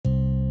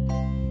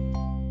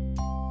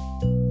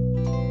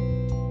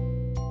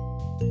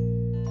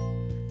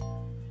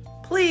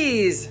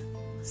Please,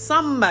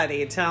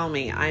 somebody tell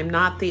me I'm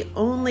not the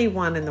only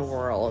one in the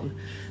world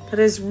that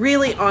is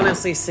really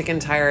honestly sick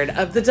and tired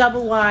of the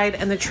double wide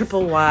and the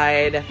triple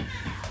wide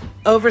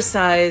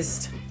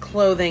oversized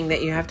clothing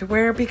that you have to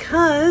wear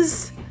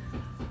because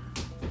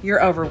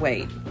you're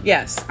overweight.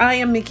 Yes, I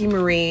am Mickey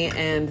Marie,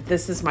 and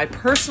this is my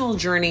personal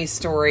journey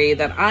story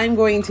that I'm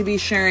going to be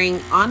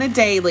sharing on a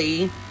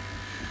daily,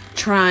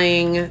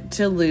 trying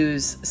to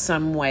lose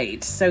some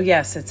weight. So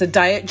yes, it's a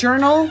diet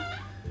journal,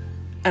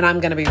 and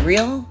I'm going to be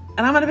real,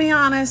 and I'm going to be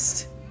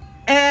honest,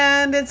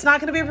 and it's not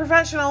going to be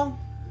professional.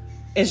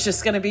 It's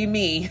just going to be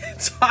me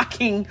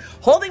talking,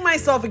 holding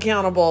myself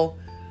accountable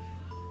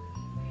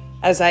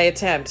as I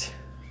attempt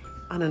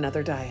on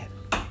another diet.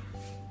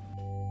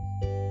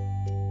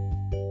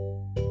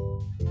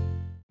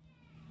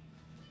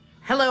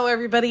 Hello,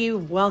 everybody.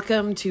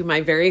 Welcome to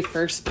my very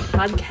first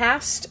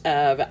podcast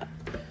of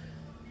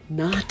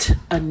Not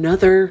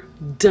Another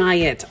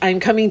Diet. I'm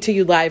coming to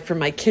you live from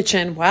my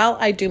kitchen while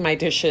I do my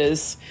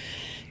dishes.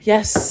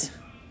 Yes,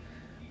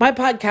 my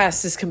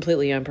podcast is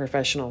completely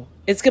unprofessional.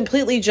 It's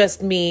completely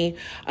just me,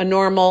 a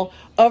normal,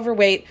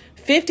 overweight,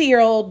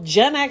 50-year-old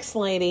Gen X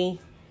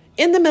lady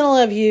in the middle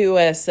of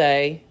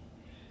USA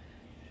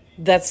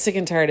that's sick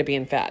and tired of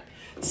being fat.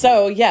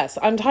 So yes,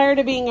 I'm tired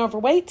of being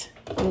overweight.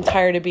 I'm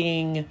tired of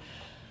being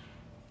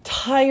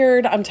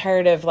tired. I'm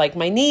tired of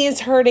my knees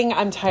hurting.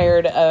 I'm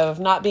tired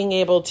of not being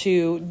able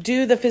to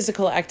do the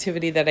physical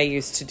activity that I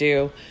used to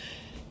do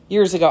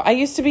years ago. I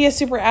used to be a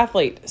super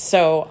athlete,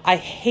 so I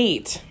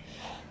hate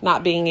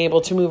not being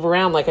able to move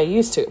around like I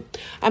used to.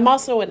 I'm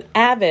also an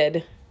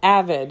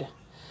avid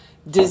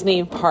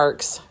Disney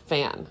parks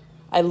fan.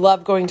 I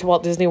love going to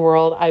Walt Disney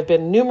World. I've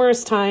been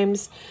numerous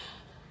times,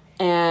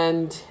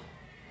 and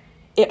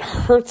it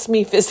hurts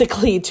me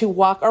physically to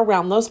walk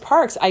around those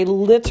parks. I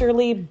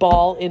literally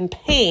bawl in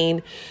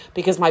pain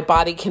because my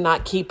body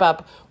cannot keep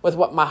up with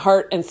what my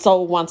heart and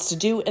soul wants to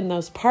do in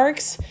those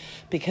parks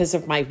because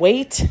of my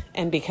weight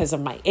and because of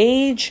my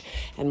age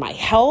and my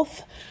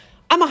health.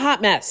 I'm a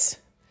hot mess.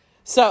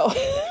 So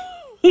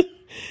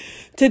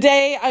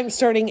today I'm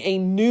starting a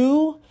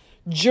new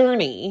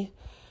journey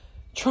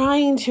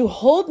trying to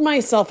hold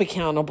myself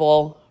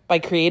accountable by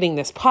creating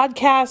this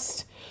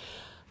podcast,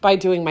 by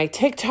doing my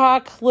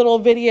TikTok little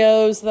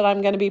videos that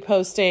I'm going to be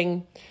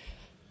posting,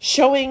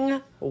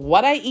 showing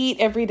what I eat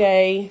every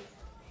day.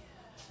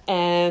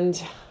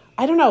 And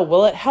I don't know,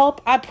 will it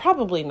help?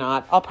 Probably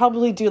not. I'll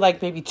probably do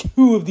maybe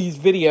 2 of these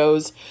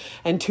videos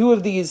and 2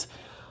 of these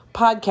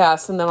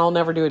podcasts, and then I'll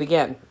never do it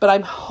again. But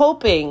I'm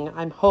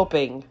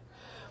hoping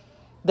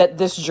that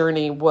this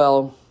journey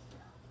will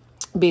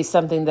be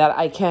something that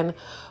I can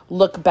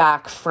look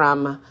back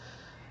from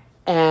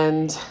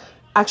and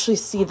actually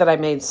see that I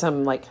made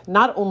some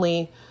not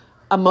only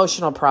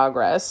emotional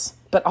progress,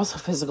 but also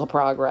physical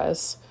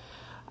progress.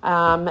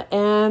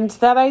 And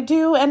that I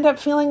do end up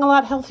feeling a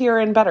lot healthier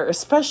and better,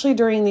 especially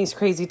during these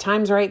crazy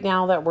times right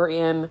now that we're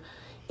in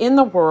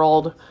the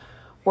world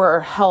where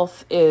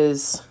health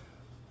is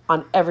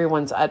on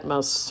everyone's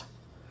utmost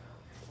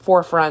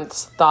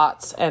forefronts,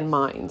 thoughts, and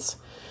minds.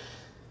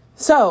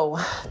 So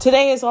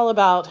today is all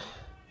about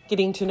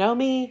getting to know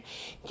me,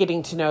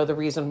 getting to know the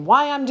reason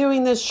why I'm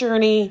doing this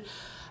journey,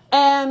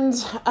 and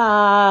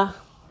how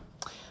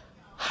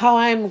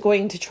I'm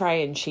going to try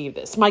and achieve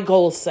this, my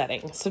goal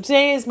setting. So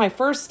today is my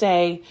first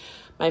day,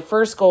 my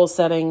first goal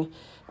setting,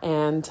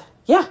 and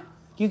yeah,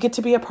 you get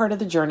to be a part of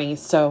the journey.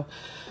 So,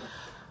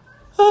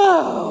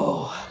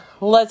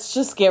 let's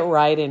just get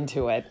right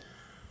into it.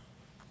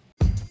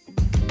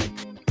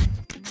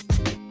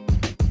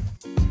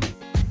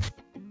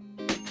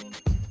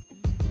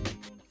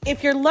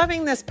 If you're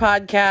loving this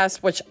podcast,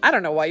 which I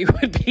don't know why you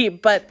would be,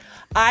 but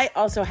I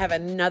also have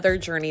another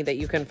journey that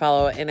you can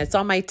follow, and it's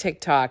on my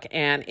TikTok,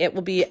 and it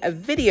will be a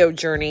video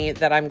journey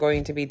that I'm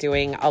going to be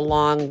doing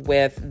along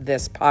with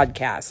this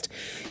podcast.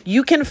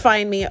 You can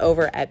find me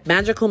over at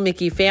Magical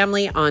Mickey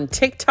Family on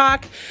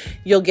TikTok.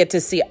 You'll get to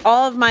see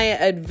all of my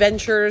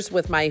adventures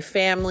with my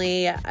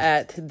family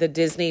at the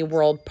Disney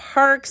World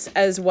parks,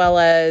 as well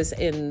as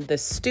in the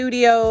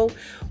studio,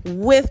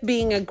 with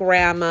being a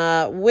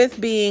grandma, with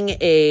being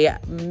a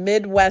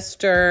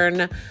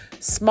Midwestern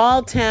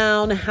small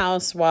town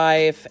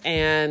housewife,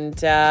 and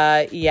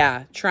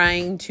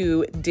trying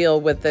to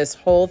deal with this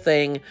whole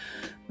thing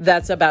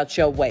that's about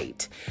your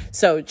weight.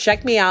 So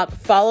check me out.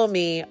 Follow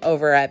me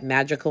over at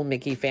Magical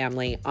Mickey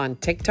Family on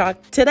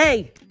TikTok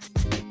today.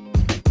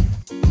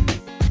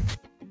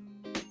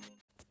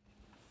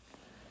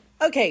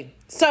 Okay,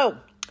 so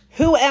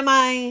who am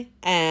I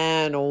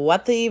and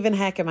what the even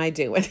heck am I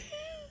doing?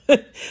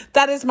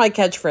 That is my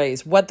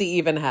catchphrase. What the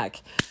even heck?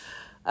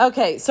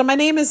 Okay, so my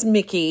name is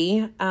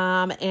Mickey,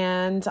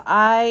 and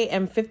I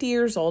am 50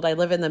 years old. I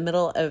live in the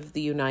middle of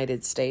the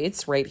United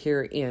States, right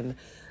here in,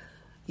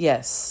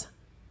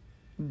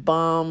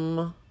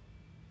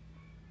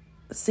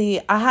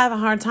 See, I have a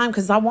hard time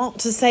because I want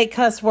to say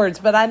cuss words,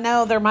 but I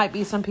know there might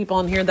be some people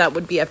in here that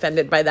would be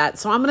offended by that.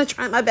 So I'm going to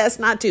try my best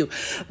not to.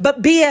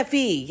 But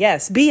BFE,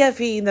 yes,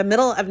 BFE, the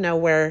middle of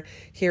nowhere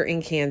here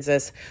in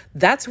Kansas.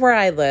 That's where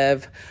I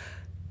live.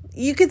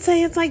 you could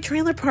say it's like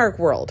trailer park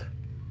world,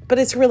 but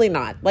it's really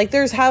not. Like,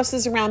 there's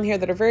houses around here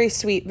that are very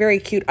sweet, very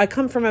cute. I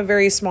come from a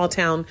very small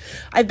town.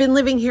 I've been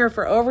living here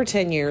for over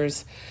 10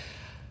 years,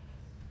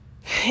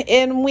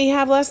 and we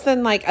have less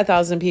than like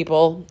 1,000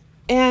 people.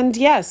 And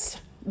yes,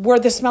 we're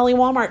the smelly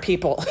Walmart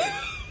people.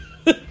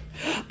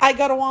 I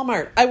go to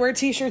Walmart. I wear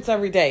t-shirts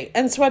every day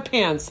and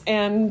sweatpants,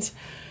 and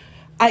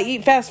I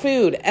eat fast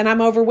food, and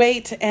I'm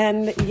overweight.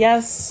 And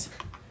yes,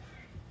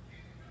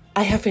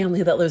 I have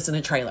family that lives in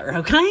a trailer.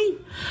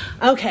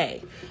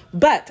 Okay.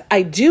 But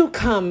I do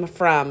come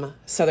from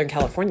Southern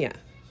California.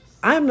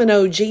 I'm an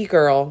OG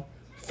girl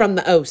from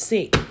the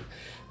OC.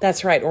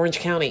 That's right, Orange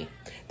County.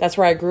 That's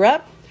where I grew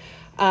up.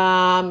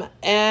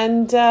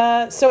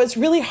 So it's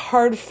really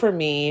hard for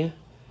me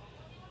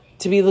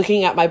to be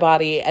looking at my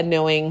body and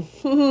knowing,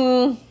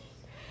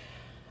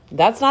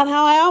 that's not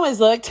how I always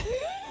looked.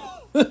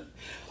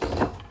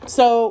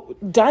 So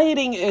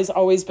dieting has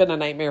always been a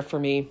nightmare for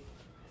me.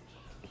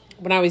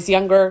 When I was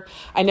younger,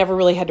 I never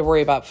really had to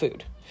worry about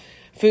food.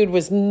 Food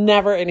was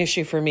never an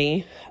issue for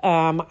me.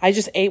 I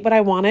just ate what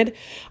I wanted.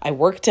 I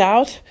worked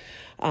out.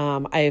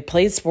 I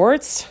played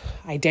sports.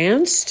 I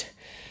danced.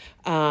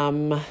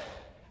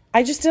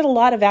 I just did a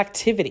lot of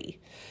activity.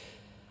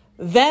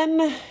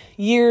 Then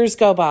years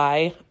go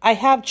by. I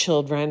have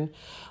children.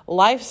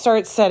 Life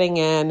starts setting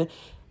in.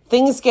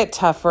 Things get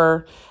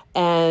tougher.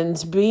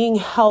 And being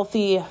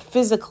healthy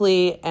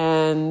physically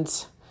and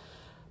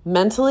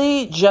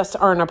mentally just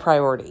aren't a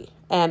priority.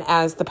 And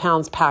as the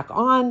pounds pack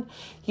on,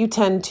 you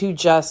tend to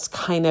just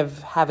kind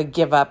of have a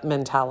give up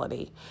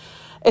mentality,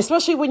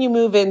 especially when you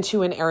move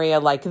into an area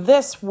like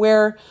this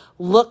where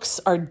looks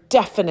are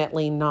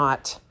definitely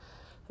not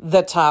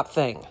the top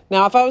thing.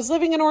 Now, if I was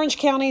living in Orange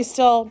County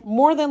still,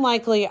 more than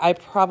likely, I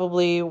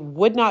probably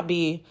would not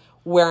be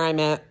where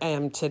I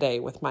am today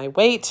with my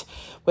weight,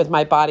 with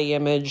my body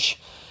image,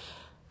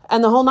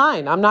 and the whole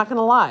nine. I'm not going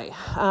to lie.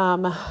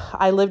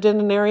 I lived in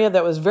an area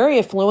that was very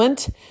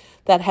affluent,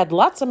 that had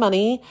lots of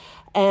money,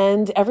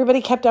 and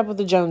everybody kept up with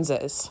the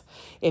Joneses.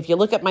 If you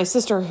look at my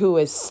sister, who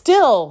is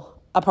still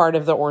a part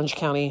of the Orange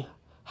County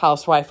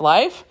housewife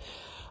life,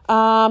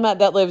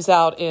 that lives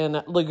out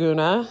in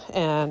Laguna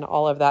and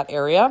all of that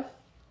area,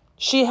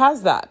 she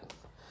has that.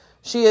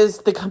 She is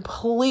the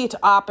complete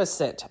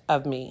opposite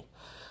of me.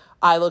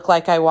 I look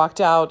like I walked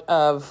out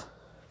of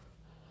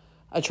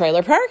a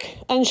trailer park,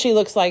 and she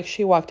looks like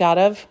she walked out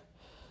of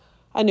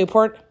a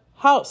Newport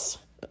house,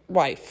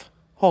 wife,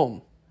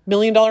 home, $1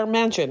 million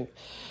mansion.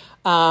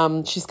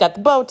 She's got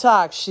the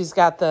Botox. She's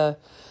got the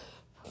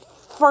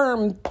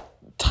firm,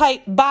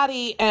 tight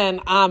body, and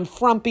I'm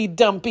frumpy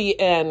dumpy,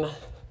 and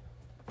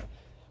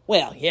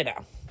well,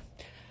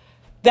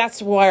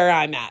 that's where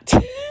I'm at.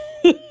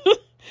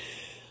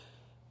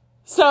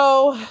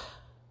 So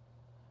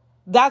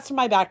that's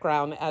my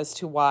background as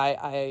to why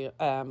I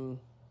am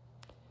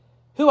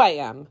who I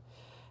am.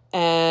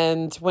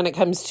 And when it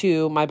comes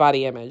to my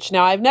body image.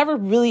 Now, I've never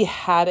really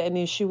had an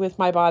issue with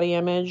my body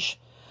image.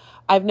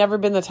 I've never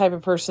been the type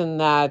of person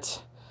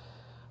that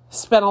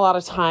spent a lot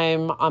of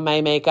time on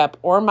my makeup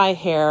or my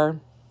hair.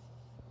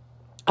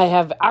 I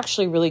have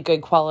actually really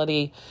good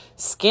quality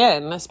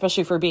skin,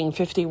 especially for being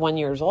 51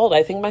 years old.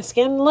 I think my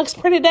skin looks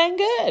pretty dang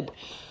good.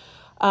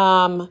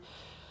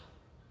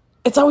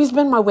 It's always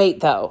been my weight,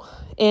 though.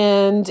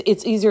 And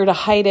it's easier to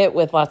hide it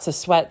with lots of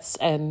sweats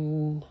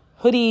and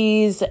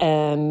hoodies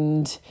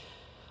and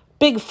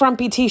big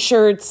frumpy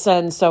t-shirts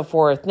and so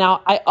forth.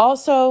 Now, I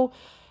also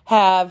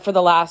have, for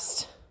the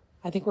last,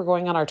 I think we're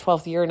going on our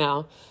 12th year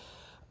now,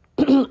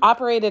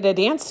 operated a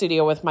dance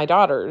studio with my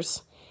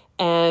daughters.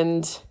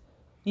 And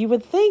you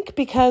would think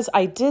because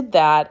I did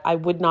that, I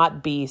would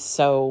not be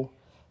so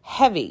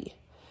heavy.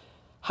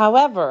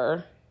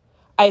 However,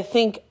 I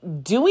think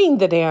doing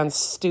the dance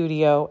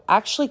studio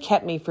actually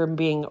kept me from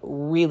being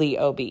really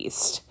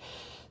obese.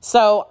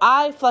 So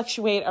I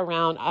fluctuate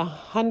around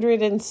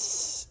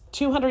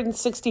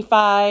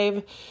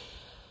 265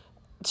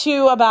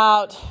 to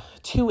about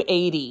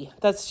 280.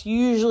 That's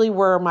usually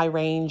where my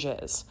range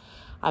is.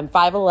 I'm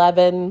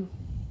 5'11".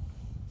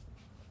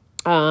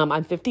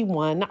 I'm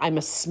 51. I'm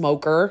a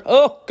smoker.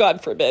 Oh,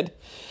 God forbid.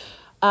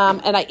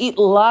 And I eat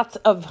lots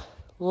of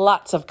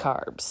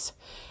carbs.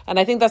 And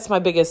I think that's my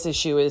biggest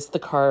issue is the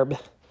carb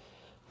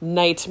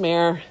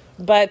nightmare.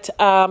 But,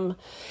 so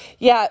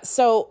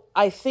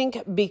I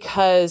think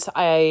because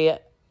I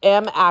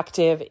am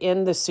active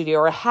in the studio,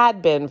 or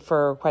had been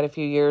for quite a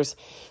few years,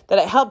 that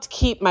it helped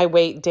keep my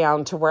weight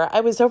down to where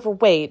I was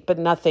overweight, but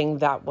nothing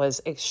that was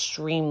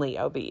extremely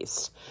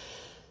obese.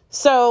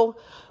 So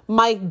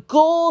my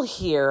goal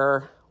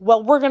here,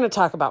 well, we're going to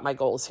talk about my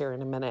goals here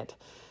in a minute.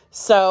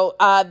 So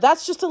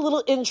that's just a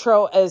little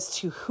intro as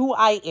to who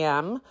I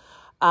am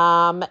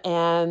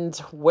and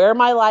where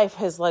my life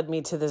has led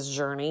me to this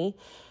journey.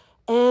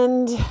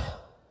 And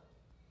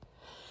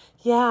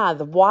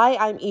why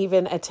I'm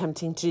even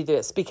attempting to do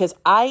this, because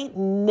I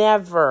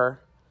never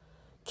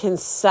can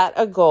set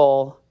a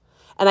goal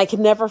and I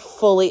can never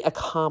fully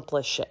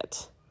accomplish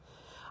it.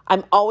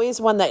 I'm always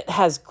one that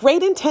has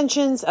great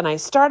intentions, and I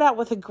start out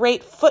with a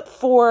great foot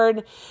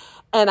forward,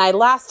 and I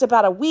last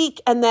about a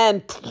week, and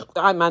then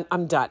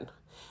I'm done.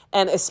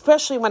 And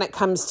especially when it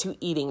comes to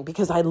eating,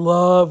 because I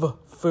love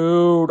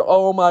food.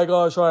 Oh my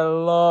gosh, I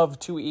love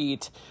to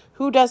eat.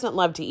 Who doesn't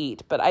love to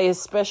eat? But I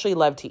especially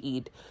love to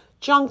eat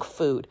junk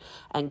food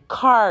and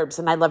carbs,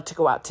 and I love to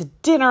go out to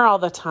dinner all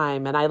the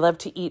time, and I love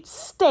to eat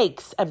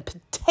steaks and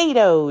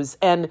potatoes,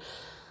 and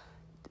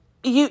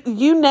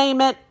you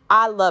name it,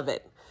 I love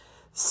it.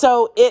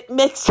 So it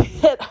makes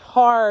it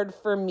hard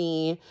for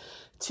me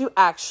to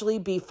actually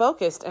be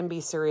focused and be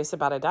serious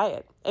about a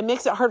diet. It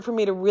makes it hard for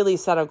me to really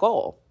set a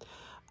goal.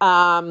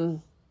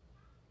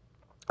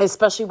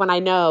 Especially when I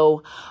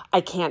know I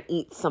can't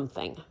eat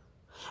something.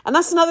 And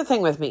that's another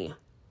thing with me.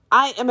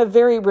 I am a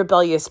very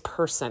rebellious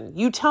person.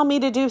 You tell me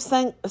to do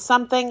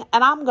something,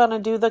 and I'm going to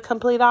do the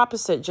complete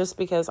opposite just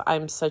because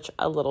I'm such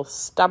a little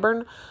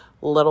stubborn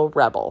little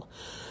rebel.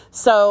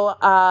 So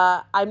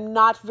I'm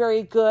not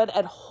very good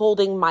at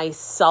holding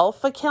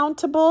myself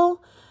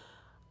accountable.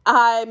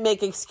 I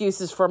make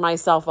excuses for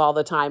myself all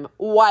the time.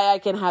 Why I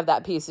can have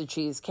that piece of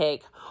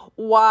cheesecake.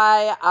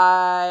 Why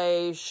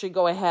I should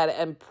go ahead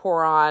and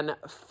pour on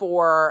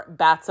 4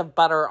 bats of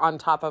butter on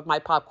top of my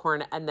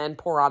popcorn and then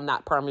pour on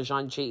that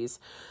Parmesan cheese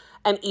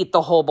and eat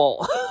the whole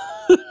bowl.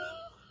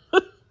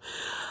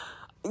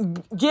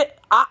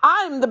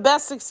 I'm the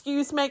best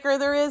excuse maker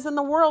there is in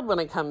the world when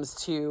it comes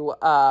to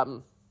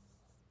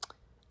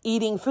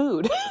eating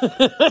food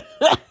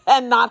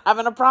and not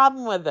having a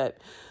problem with it.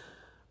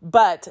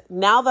 But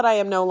now that I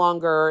am no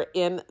longer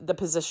in the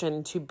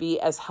position to be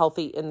as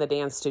healthy in the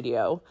dance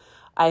studio,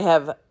 I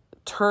have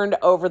turned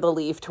over the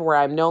leaf to where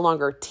I'm no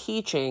longer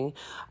teaching.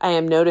 I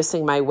am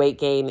noticing my weight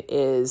gain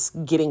is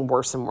getting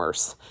worse and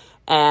worse,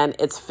 and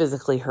it's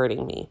physically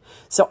hurting me.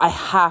 So I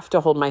have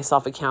to hold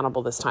myself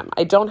accountable this time.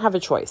 I don't have a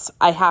choice.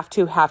 I have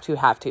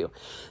to.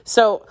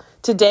 So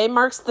today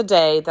marks the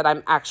day that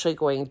I'm actually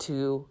going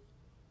to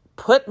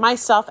put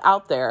myself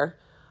out there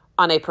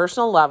on a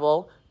personal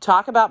level,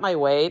 talk about my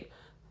weight,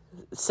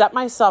 set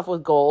myself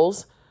with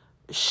goals,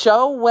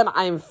 show when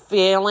I'm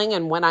failing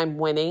and when I'm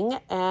winning.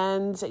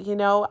 And,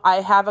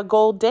 I have a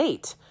goal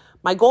date.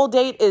 My goal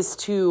date is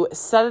to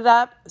set it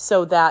up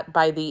so that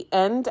by the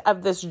end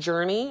of this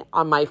journey,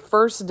 on my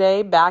first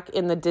day back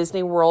in the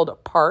Disney World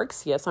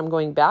parks, yes, I'm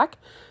going back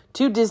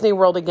to Disney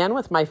World again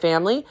with my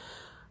family,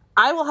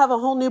 I will have a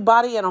whole new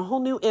body and a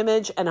whole new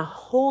image and a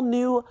whole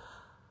new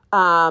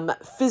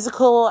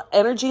physical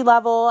energy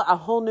level, a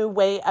whole new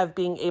way of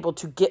being able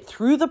to get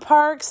through the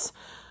parks.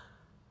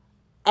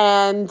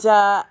 And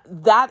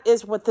that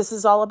is what this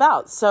is all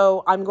about.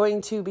 So I'm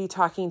going to be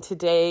talking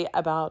today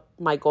about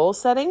my goal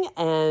setting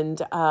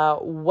and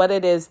what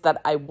it is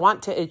that I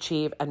want to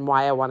achieve and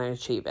why I want to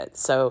achieve it.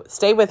 So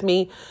stay with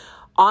me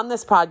on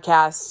this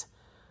podcast.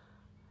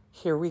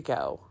 Here we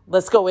go.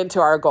 Let's go into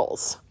our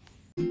goals.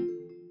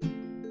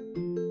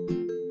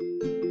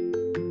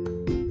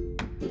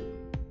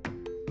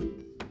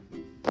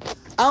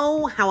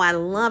 Oh, how I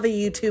love a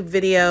YouTube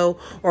video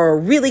or a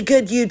really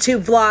good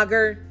YouTube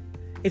vlogger.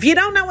 If you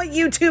don't know what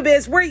YouTube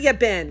is, where you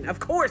been? Of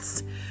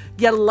course,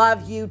 you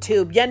love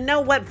YouTube. You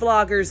know what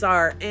vloggers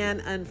are.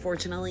 And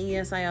unfortunately,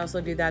 yes, I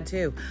also do that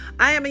too.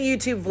 I am a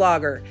YouTube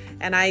vlogger,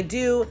 and I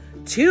do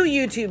 2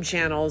 YouTube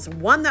channels.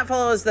 One that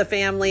follows the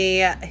family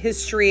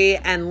history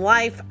and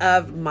life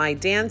of my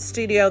dance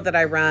studio that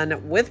I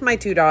run with my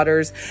 2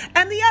 daughters.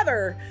 And the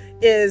other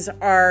is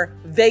our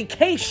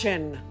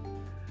vacation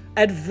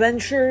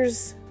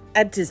adventures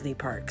at Disney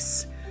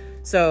parks.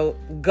 So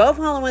go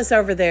follow us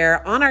over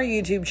there on our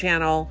YouTube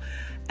channel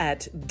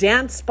at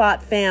Dance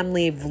Spot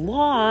Family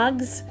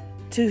Vlogs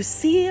to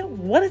see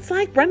what it's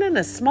like running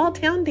a small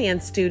town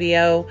dance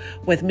studio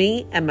with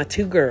me and my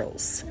 2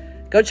 girls.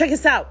 Go check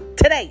us out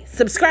today.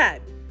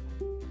 Subscribe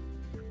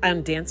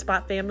on Dance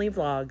Spot Family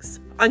Vlogs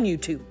on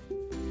YouTube.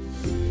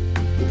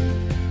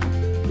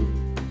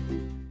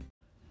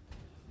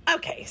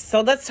 Okay,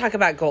 so let's talk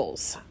about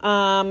goals.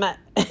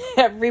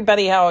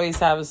 Everybody always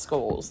has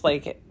goals.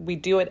 Like, we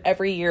do it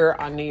every year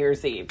on New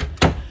Year's Eve.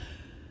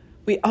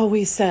 We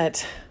always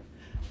set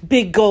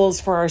big goals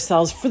for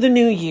ourselves for the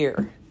new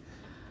year.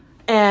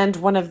 And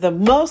one of the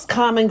most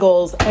common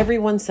goals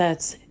everyone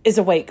sets is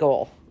a weight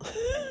goal.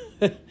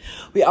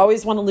 We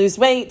always want to lose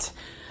weight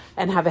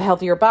and have a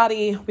healthier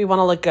body. We want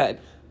to look good.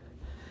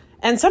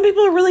 And some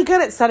people are really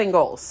good at setting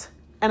goals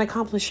and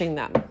accomplishing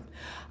them.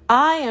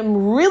 I am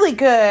really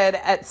good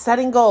at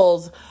setting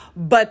goals,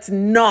 but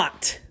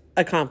not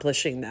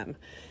accomplishing them.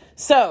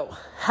 So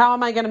how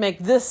am I going to make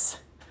this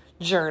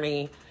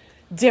journey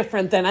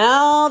different than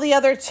all the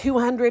other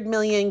 200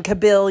 million,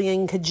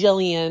 kabillion,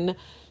 kajillion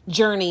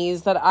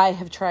journeys that I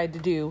have tried to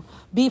do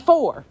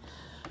before?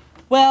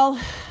 Well,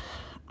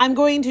 I'm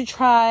going to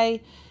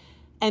try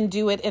and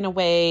do it in a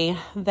way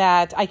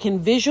that I can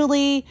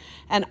visually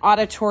and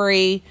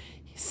auditory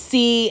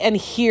see and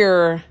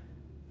hear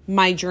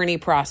my journey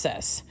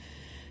process.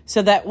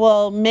 So that,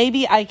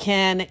 maybe I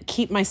can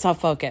keep myself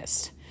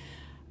focused.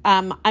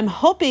 I'm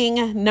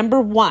hoping,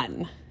 number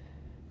 1,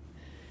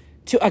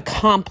 to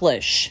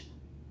accomplish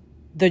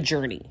the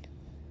journey.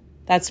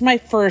 That's my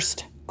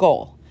first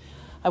goal.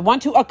 I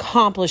want to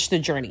accomplish the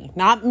journey,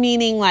 not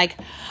meaning like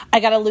I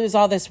got to lose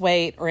all this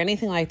weight or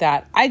anything like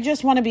that. I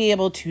just want to be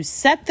able to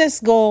set this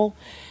goal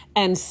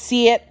and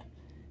see it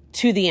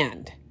to the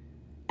end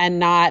and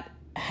not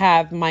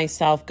have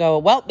myself go,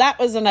 well, that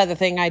was another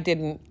thing I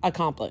didn't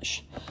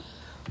accomplish.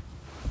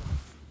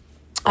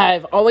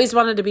 I've always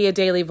wanted to be a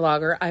daily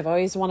vlogger. I've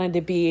always wanted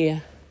to be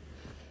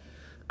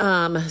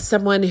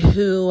someone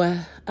who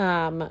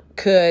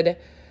could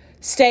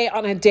stay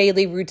on a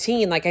daily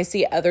routine like I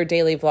see other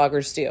daily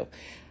vloggers do.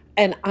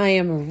 And I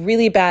am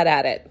really bad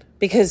at it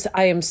because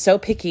I am so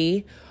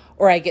picky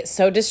or I get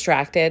so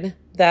distracted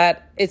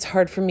that it's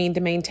hard for me to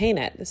maintain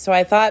it. So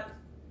I thought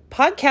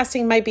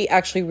podcasting might be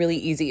actually really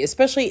easy,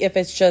 especially if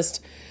it's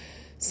just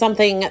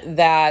something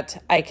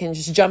that I can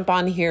just jump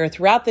on here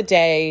throughout the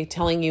day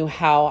telling you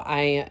how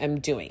I am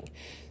doing.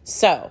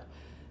 So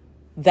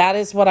that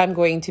is what I'm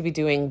going to be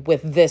doing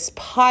with this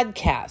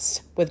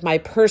podcast, with my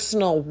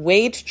personal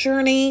weight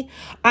journey.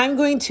 I'm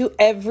going to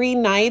every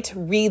night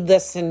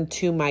re-listen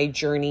to my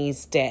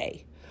journeys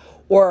day,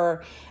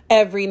 or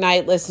every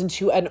night listen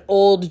to an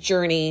old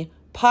journey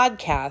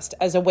podcast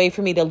as a way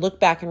for me to look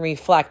back and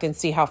reflect and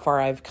see how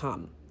far I've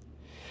come.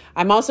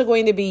 I'm also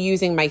going to be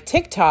using my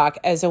TikTok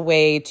as a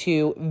way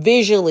to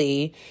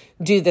visually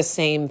do the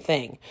same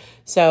thing.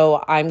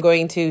 So I'm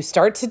going to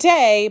start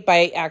today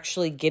by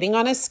actually getting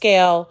on a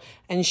scale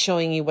and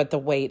showing you what the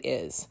weight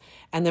is.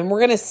 And then we're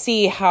going to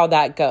see how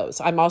that goes.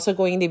 I'm also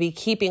going to be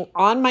keeping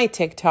on my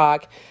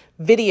TikTok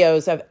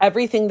videos of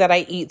everything that I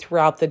eat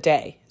throughout the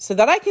day so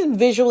that I can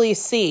visually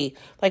see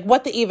like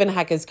what the even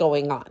heck is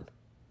going on.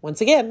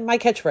 Once again, my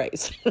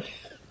catchphrase,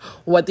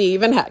 what the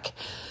even heck.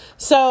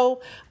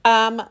 So,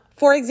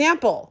 for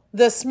example,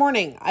 this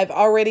morning, I've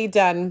already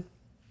done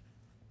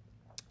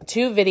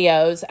 2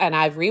 videos and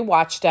I've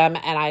rewatched them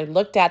and I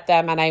looked at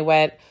them and I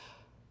went,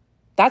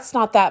 that's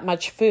not that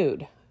much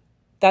food.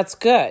 That's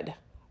good.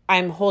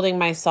 I'm holding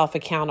myself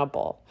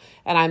accountable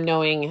and I'm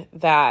knowing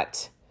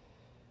that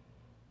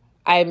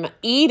I'm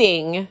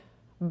eating,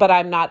 but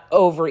I'm not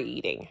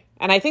overeating.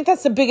 And I think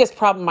that's the biggest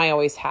problem I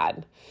always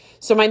had.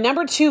 So my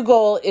number 2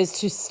 goal is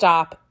to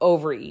stop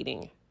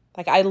overeating.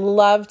 Like I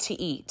love to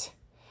eat,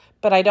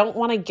 but I don't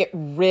want to get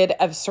rid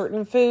of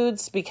certain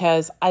foods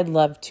because I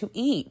love to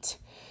eat.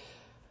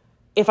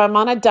 If I'm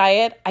on a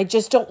diet, I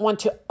just don't want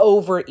to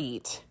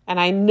overeat. And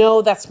I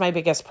know that's my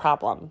biggest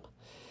problem.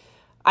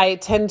 I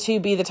tend to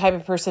be the type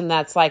of person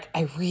that's like,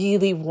 I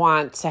really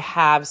want to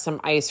have some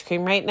ice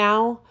cream right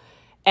now.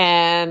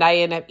 And I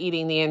end up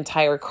eating the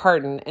entire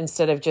carton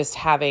instead of just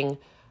having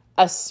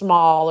a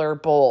smaller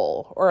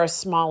bowl or a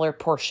smaller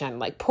portion.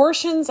 Like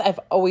portions have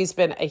always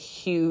been a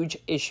huge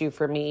issue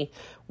for me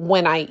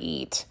when I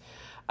eat.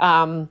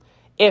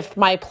 If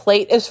my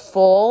plate is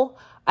full,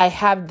 I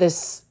have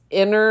this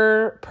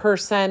inner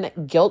person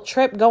guilt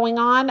trip going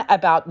on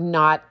about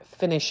not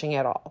finishing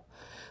it all.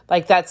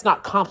 Like that's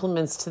not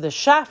compliments to the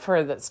chef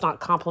or that's not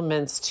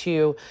compliments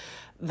to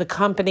the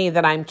company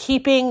that I'm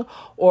keeping,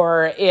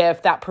 or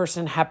if that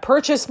person had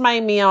purchased my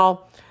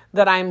meal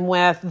that I'm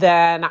with,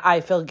 then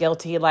I feel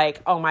guilty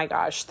like, oh my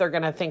gosh, they're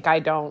going to think I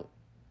don't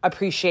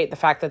appreciate the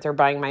fact that they're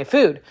buying my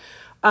food.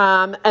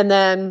 And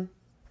then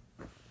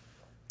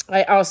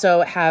I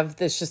also have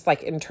this just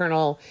like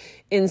internal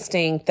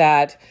instinct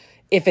that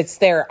if it's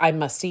there, I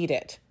must eat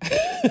it. And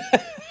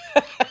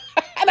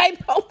I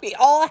know we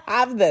all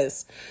have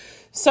this.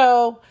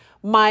 So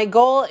my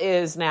goal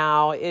is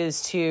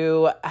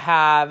to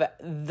have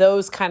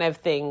those kind of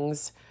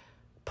things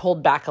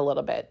pulled back a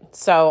little bit.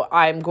 So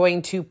I'm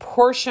going to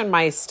portion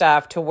my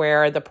stuff to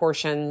where the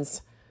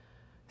portions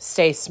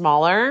stay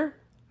smaller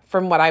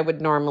from what I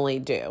would normally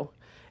do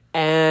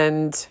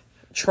and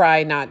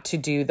try not to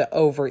do the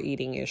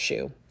overeating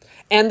issue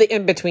and the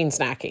in-between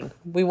snacking.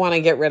 We want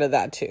to get rid of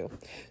that too.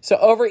 So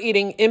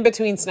overeating,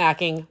 in-between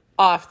snacking,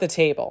 off the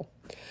table.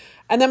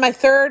 And then my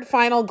third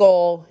final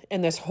goal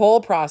in this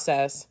whole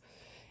process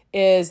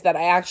is that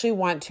I actually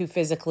want to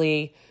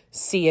physically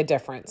see a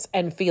difference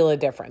and feel a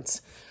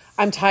difference.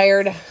 I'm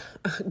tired.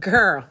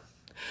 Girl,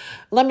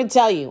 let me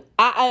tell you,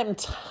 I am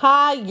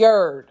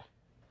tired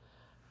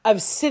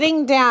of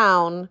sitting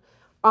down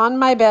on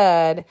my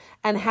bed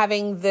and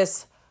having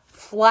this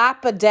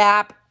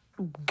flap-a-dap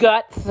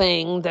gut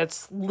thing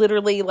that's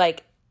literally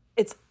like,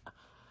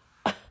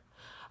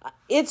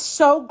 it's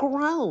so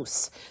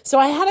gross. So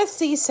I had a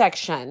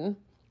C-section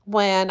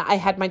when I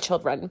had my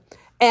children.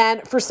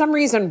 And for some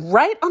reason,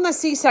 right on the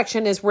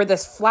C-section is where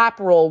this flap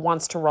roll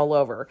wants to roll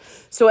over.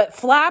 So it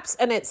flaps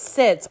and it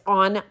sits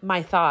on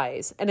my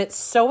thighs. And it's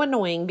so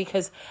annoying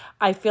because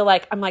I feel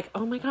like, I'm like,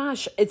 oh my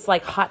gosh, it's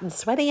like hot and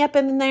sweaty up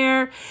in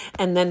there.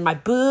 And then my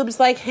boobs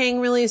like hang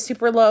really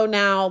super low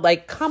now.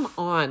 Like, come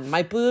on.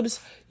 My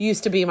boobs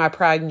used to be my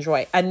pride and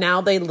joy. And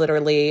now they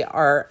literally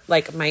are,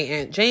 like my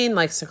Aunt Jane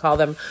likes to call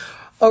them,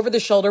 over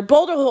the shoulder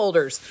boulder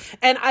holders.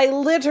 And I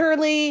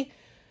literally,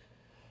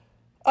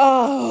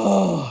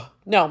 no,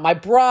 my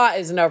bra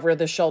is an over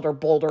the shoulder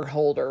boulder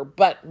holder,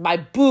 but my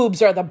boobs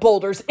are the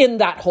boulders in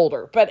that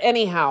holder. But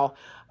anyhow,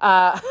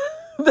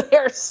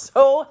 they're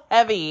so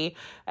heavy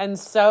and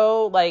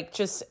so like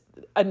just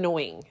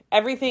annoying.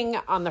 Everything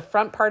on the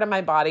front part of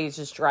my body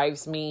just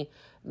drives me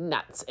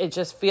nuts. It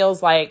just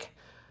feels like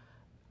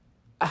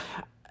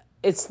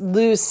it's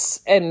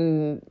loose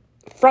and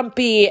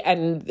frumpy,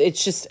 and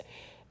it's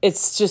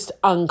just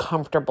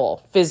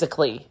uncomfortable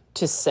physically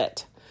to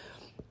sit.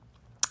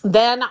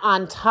 Then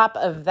on top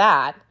of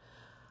that,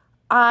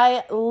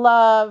 I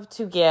love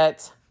to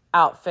get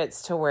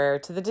outfits to wear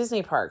to the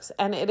Disney parks.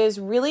 And it is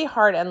really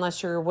hard,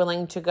 unless you're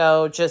willing to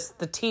go just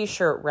the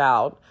t-shirt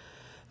route,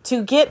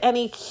 to get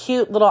any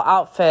cute little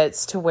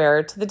outfits to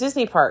wear to the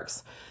Disney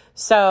parks.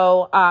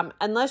 So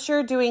unless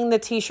you're doing the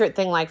t-shirt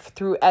thing like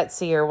through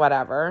Etsy or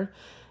whatever,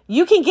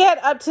 you can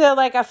get up to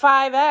like a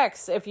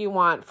 5X if you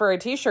want for a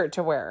t-shirt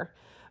to wear.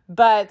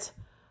 But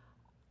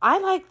I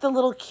like the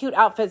little cute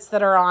outfits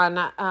that are on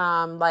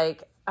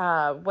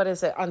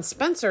on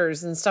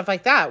Spencer's and stuff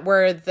like that,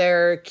 where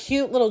they're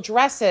cute little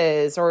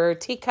dresses or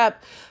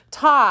teacup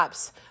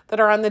tops that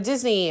are on the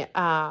Disney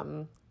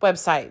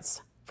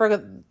websites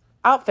for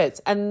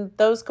outfits. And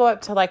those go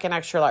up to like an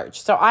extra large.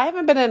 So I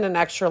haven't been in an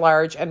extra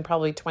large in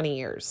probably 20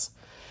 years.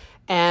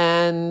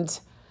 And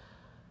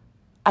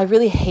I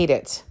really hate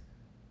it.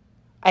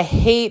 I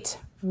hate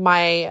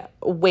my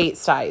weight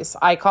size.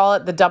 I call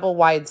it the double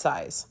wide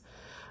size.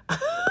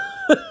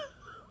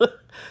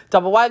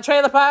 Double wide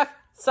trailer park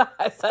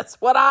size. That's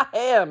what I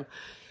am.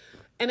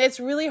 And it's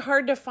really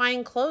hard to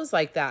find clothes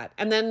like that.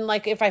 And then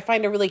like if I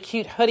find a really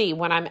cute hoodie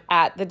when I'm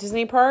at the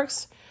Disney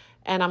parks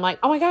and I'm like,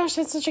 oh my gosh,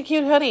 that's such a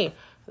cute hoodie,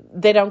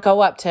 they don't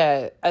go up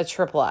to a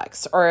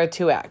XXX or a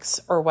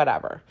 2X or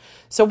whatever.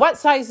 So what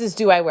sizes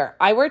do I wear?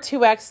 I wear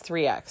 2X,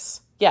 3X.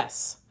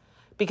 Yes.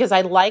 Because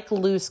I like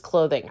loose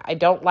clothing. I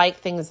don't like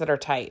things that are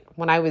tight.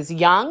 When I was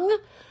young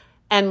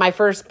and my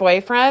first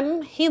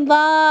boyfriend, he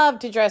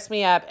loved to dress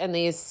me up in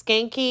these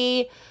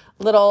skanky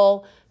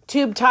little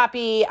tube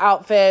toppy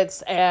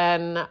outfits,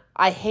 and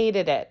I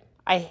hated it.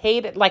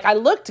 Like, I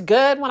looked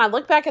good. When I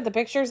look back at the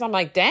pictures, I'm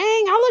like, dang,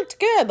 I looked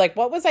good. Like,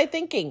 what was I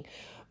thinking?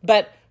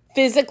 But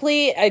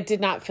physically, I did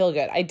not feel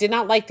good. I did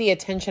not like the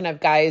attention of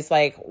guys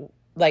like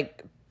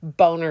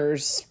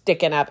boners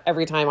sticking up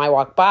every time I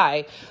walk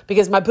by,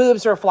 because my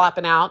boobs were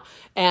flopping out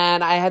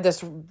and I had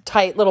this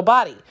tight little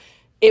body.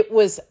 It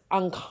was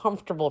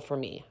uncomfortable for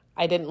me.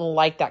 I didn't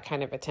like that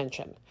kind of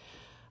attention.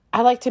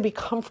 I like to be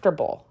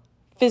comfortable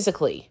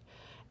physically,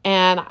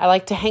 and I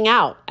like to hang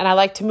out, and I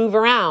like to move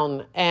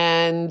around,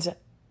 and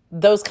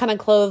those kind of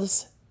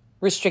clothes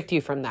restrict you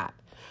from that.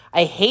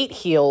 I hate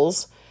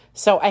heels,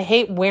 so I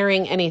hate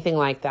wearing anything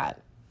like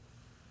that.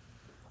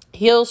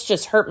 Heels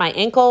just hurt my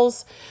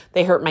ankles,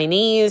 they hurt my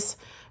knees,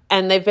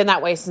 and they've been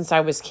that way since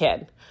I was a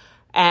kid.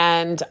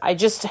 And I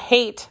just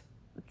hate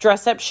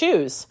dress-up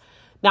shoes.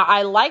 Now,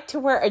 I like to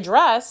wear a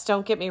dress,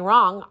 don't get me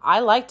wrong. I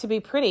like to be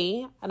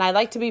pretty, and I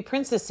like to be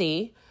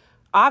princessy,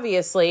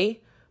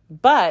 obviously,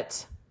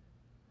 but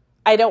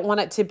I don't want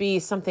it to be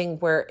something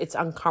where it's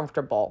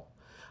uncomfortable.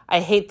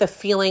 I hate the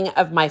feeling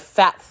of my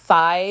fat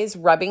thighs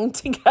rubbing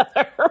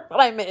together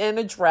when I'm in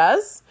a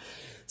dress.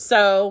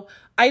 So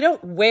I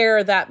don't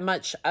wear that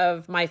much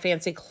of my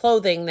fancy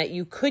clothing that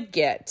you could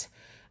get,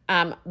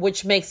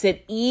 which makes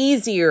it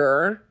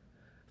easier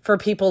for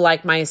people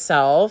like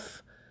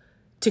myself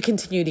to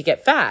continue to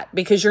get fat,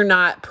 because you're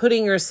not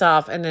putting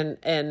yourself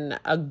in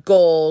a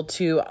goal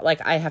to, like,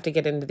 I have to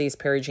get into these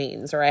pair of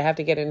jeans, or I have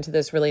to get into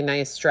this really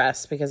nice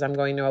dress because I'm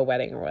going to a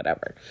wedding or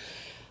whatever.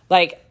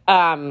 Like,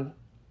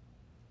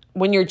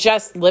 when you're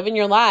just living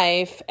your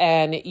life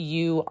and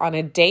you on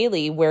a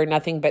daily wear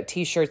nothing but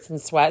t-shirts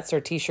and sweats,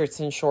 or t-shirts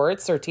and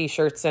shorts, or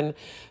t-shirts and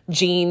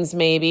jeans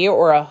maybe,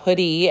 or a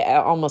hoodie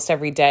almost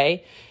every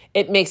day,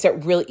 it makes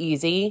it real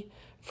easy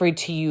for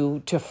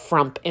you to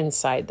frump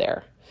inside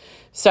there.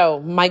 So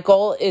my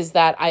goal is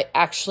that I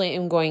actually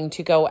am going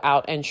to go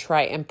out and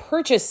try and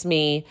purchase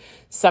me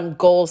some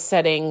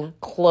goal-setting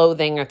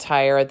clothing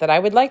attire that I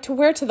would like to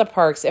wear to the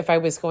parks if I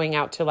was going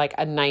out to like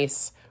a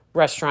nice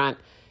restaurant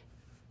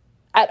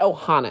at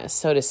Ohana,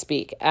 so to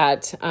speak,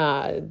 at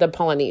the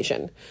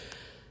Polynesian.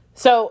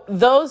 So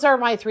those are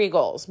my 3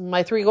 goals.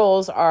 My 3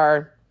 goals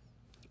are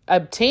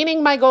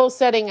obtaining my goal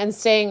setting and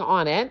staying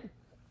on it,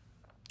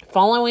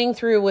 following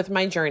through with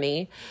my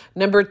journey.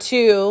 Number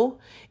 2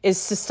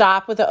 is to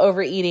stop with the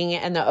overeating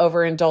and the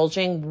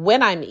overindulging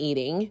when I'm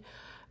eating,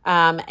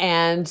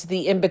 and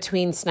the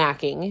in-between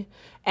snacking,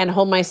 and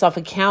hold myself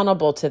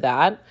accountable to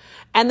that.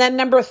 And then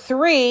number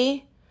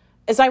 3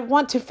 is I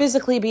want to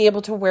physically be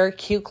able to wear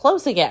cute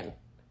clothes again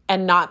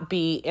and not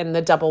be in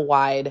the double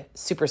wide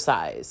super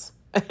size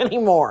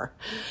anymore.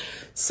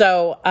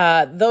 So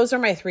those are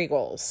my 3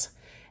 goals.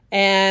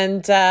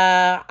 And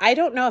I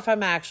don't know if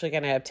I'm actually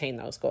going to obtain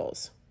those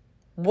goals.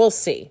 We'll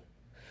see.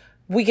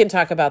 We can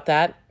talk about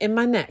that in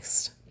my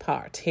next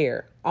part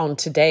here on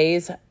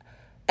today's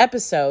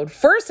episode,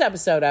 first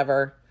episode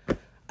ever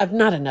of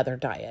Not Another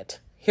Diet,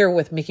 here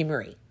with Mickey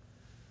Marie.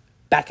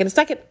 Back in a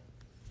second.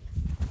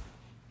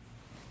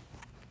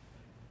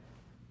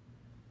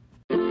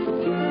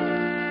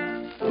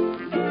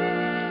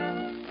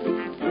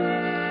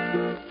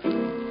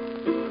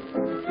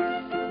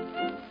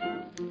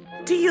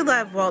 Do you you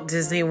love Walt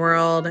Disney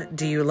World?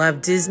 Do you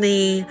love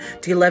Disney?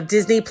 Do you love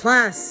Disney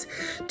Plus?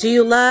 Do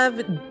you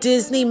love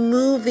Disney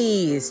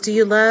movies? Do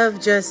you love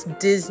just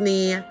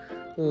Disney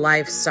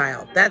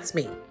lifestyle? That's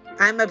me.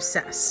 I'm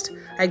obsessed.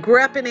 I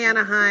grew up in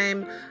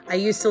Anaheim. I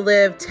used to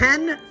live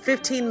 10,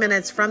 15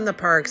 minutes from the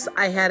parks.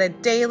 I had a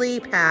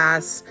daily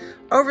pass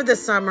over the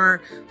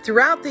summer.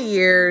 Throughout the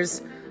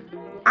years,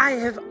 I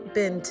have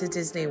been to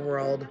Disney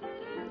World,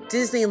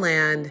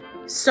 Disneyland,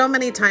 so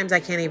many times I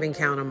can't even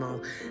count them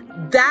all.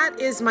 That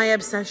is my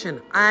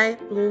obsession. I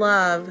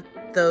love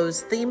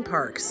those theme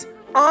parks.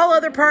 All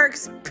other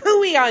parks,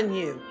 pooey on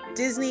you.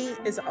 Disney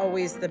is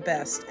always the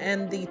best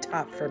and the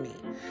top for me.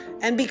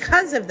 And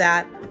because of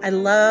that, I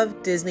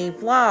love Disney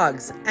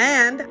vlogs.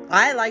 And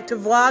I like to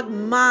vlog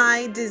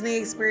my Disney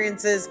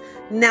experiences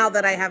now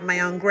that I have my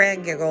own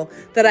grand giggle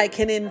that I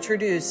can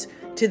introduce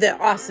to the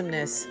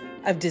awesomeness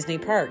of Disney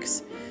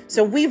parks.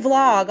 So we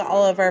vlog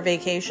all of our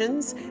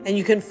vacations, and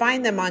you can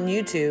find them on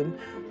YouTube,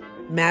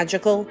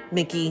 Magical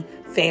Mickey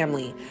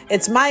Family.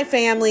 It's my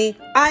family.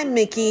 I'm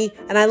Mickey,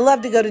 and I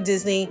love to go to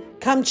Disney.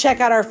 Come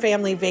check out our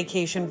family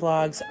vacation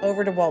vlogs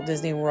over to Walt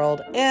Disney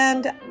World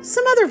and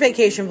some other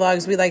vacation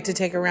vlogs we like to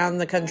take around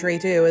the country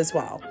too as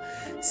well.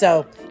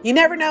 So you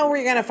never know where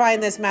you're going to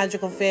find this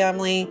magical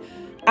family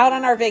out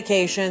on our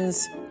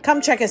vacations.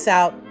 Come check us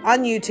out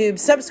on YouTube.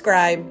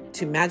 Subscribe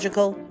to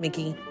Magical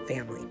Mickey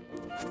Family.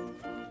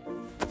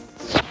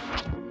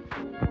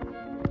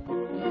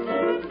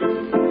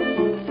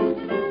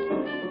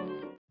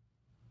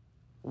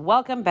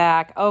 Welcome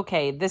back.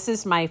 Okay, this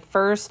is my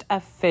first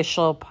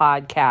official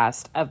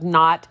podcast of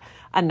Not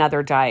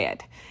Another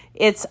Diet.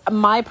 It's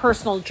my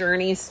personal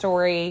journey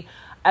story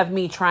of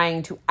me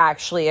trying to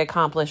actually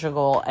accomplish a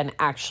goal and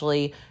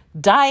actually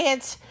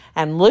diet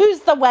and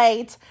lose the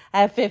weight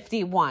at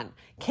 51.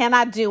 Can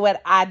I do it?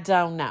 I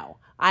don't know.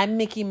 I'm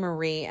Mickey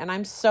Marie, and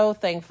I'm so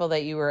thankful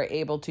that you were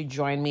able to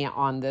join me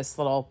on this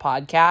little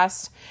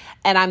podcast.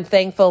 And I'm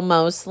thankful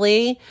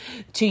mostly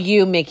to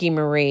you, Mickey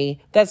Marie,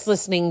 that's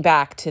listening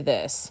back to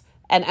this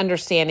and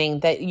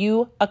understanding that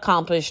you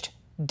accomplished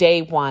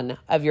day one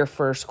of your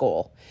first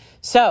goal.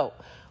 So,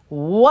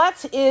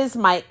 what is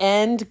my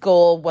end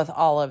goal with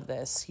all of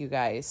this, you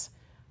guys?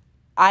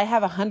 I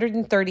have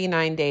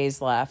 139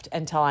 days left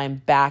until I'm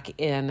back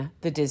in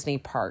the Disney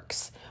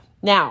parks.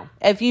 Now,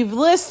 if you've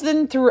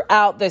listened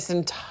throughout this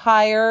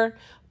entire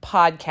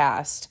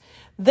podcast,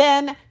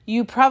 then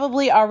you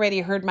probably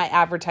already heard my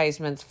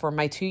advertisements for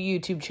my 2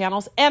 YouTube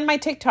channels and my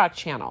TikTok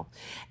channel.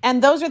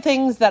 And those are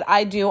things that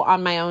I do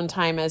on my own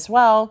time as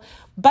well,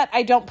 but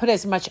I don't put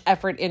as much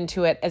effort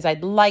into it as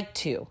I'd like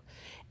to.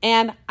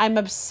 And I'm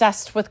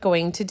obsessed with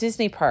going to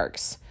Disney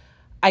parks.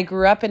 I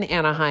grew up in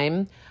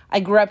Anaheim.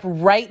 I grew up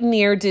right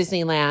near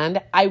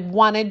Disneyland. I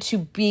wanted to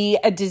be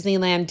a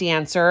Disneyland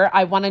dancer.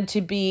 I wanted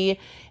to be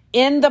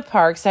in the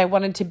parks. I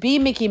wanted to be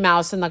Mickey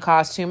Mouse in the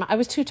costume. I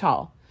was too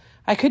tall.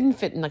 I couldn't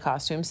fit in the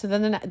costume. So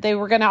then they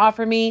were going to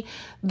offer me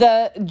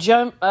the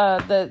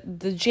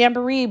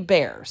Jamboree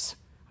bears.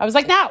 I was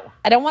like, no,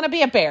 I don't want to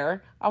be a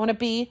bear. I want to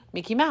be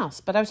Mickey Mouse,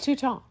 but I was too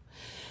tall.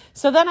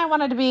 So then I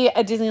wanted to be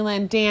a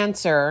Disneyland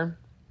dancer,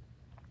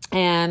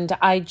 and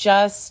I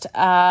just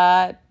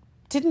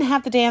didn't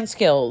have the dance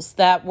skills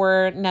that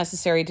were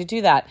necessary to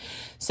do that.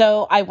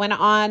 So I went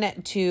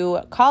on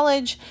to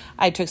college.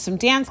 I took some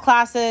dance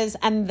classes,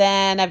 and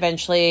then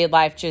eventually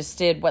life just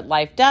did what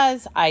life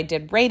does. I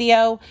did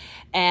radio,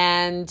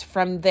 and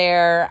from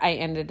there I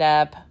ended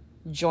up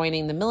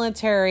joining the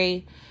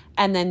military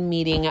and then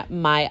meeting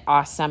my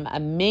awesome,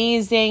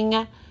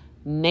 amazing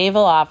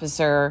naval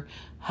officer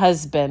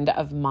husband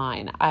of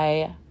mine.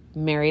 I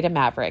married a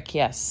Maverick,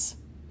 yes.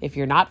 If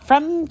you're not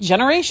from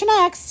Generation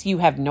X, you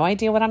have no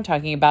idea what I'm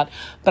talking about.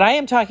 But I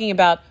am talking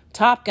about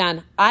Top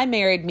Gun. I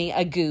married me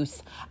a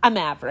goose, a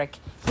Maverick.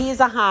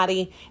 He's a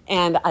hottie,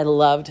 and I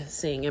loved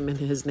seeing him in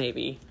his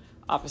Navy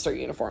officer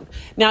uniform.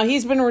 Now,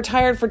 he's been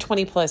retired for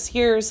 20 plus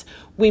years.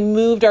 We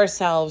moved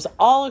ourselves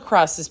all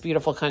across this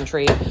beautiful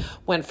country,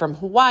 went from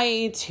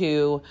Hawaii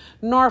to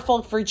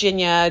Norfolk,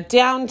 Virginia,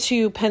 down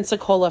to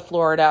Pensacola,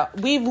 Florida.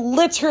 We've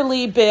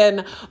literally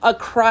been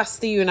across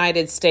the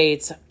United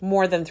States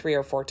more than 3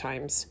 or 4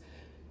 times.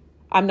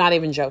 I'm not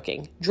even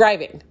joking.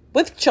 Driving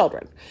with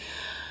children.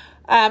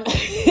 And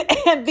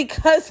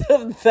because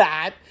of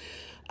that,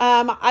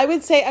 I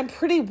would say I'm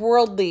pretty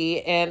worldly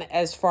in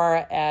as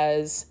far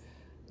as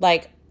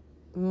like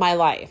my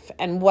life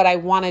and what I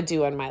want to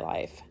do in my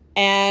life.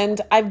 And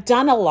I've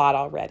done a lot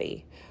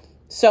already.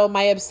 So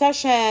my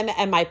obsession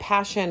and my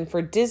passion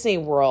for Disney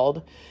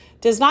World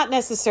does not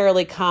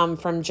necessarily come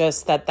from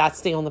just that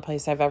that's the only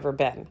place I've ever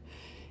been.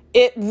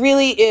 It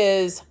really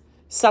is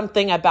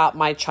something about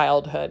my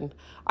childhood.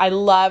 I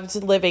loved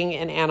living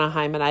in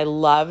Anaheim, and I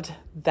loved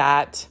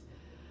that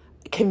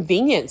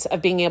convenience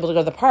of being able to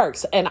go to the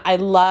parks. And I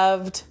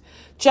loved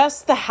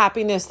just the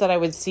happiness that I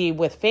would see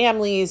with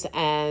families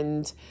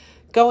and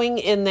going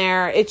in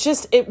there. It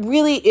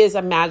really is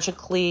a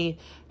magically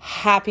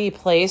happy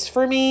place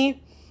for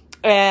me.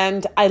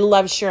 And I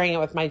love sharing it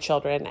with my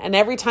children. And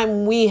every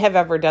time we have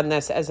ever done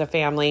this as a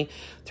family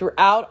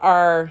throughout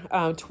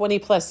our 20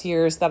 plus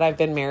years that I've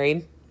been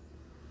married,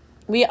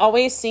 we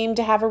always seem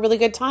to have a really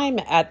good time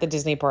at the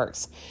Disney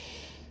parks.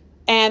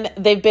 And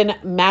they've been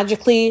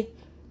magically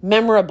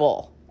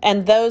memorable.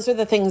 And those are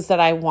the things that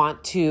I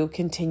want to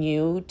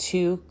continue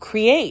to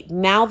create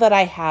now that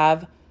I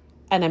have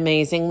an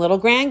amazing little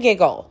grand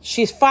giggle.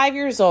 She's 5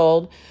 years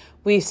old.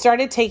 We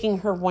started taking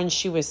her when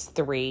she was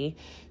 3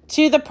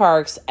 to the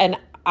parks, and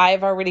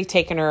I've already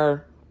taken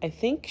her. I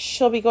think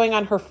she'll be going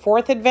on her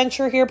 4th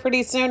adventure here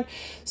pretty soon.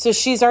 So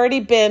she's already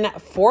been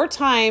 4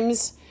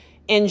 times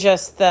in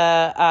just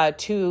the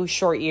 2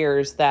 short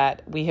years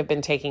that we have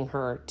been taking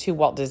her to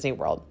Walt Disney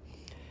World.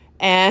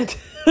 And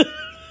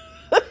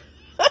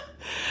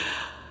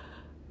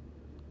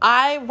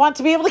I want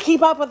to be able to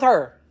keep up with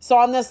her. So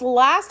on this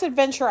last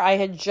adventure I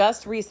had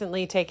just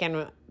recently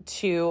taken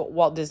to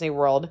Walt Disney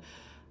World,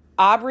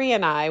 Aubrey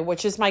and I,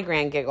 which is my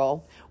grand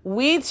giggle,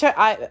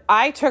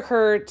 I took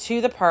her to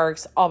the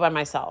parks all by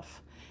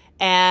myself.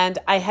 And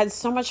I had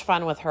so much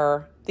fun with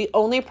her. The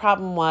only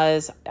problem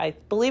was, I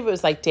believe it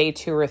was like day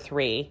 2 or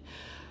 3.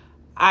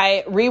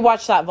 I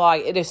rewatched that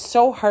vlog. It is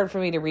so hard for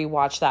me to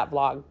rewatch that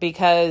vlog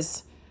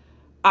because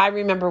I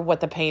remember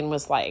what the pain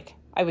was like.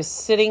 I was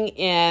sitting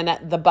in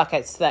the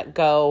buckets that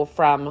go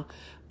from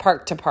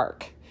park to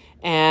park,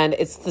 and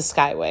it's the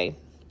Skyway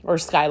or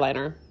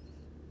Skyliner.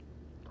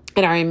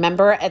 And I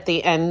remember at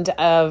the end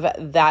of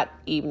that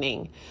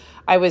evening,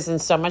 I was in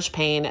so much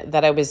pain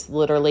that I was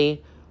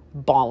literally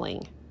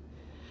bawling.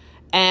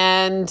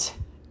 And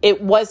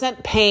it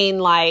wasn't pain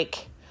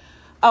like,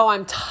 oh,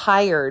 I'm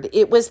tired.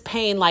 It was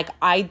pain like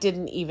I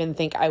didn't even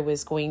think I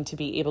was going to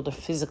be able to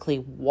physically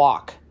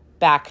walk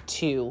back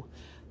to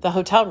the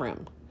hotel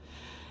room.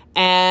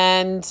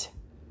 And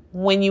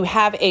when you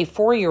have a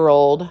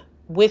 4-year-old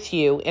with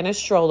you in a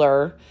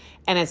stroller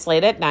and it's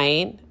late at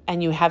night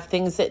and you have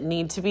things that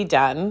need to be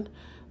done,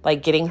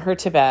 like getting her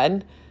to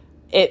bed,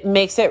 it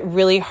makes it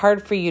really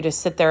hard for you to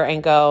sit there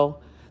and go,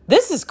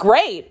 this is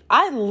great.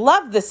 I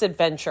love this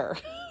adventure.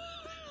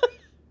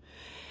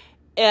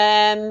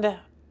 And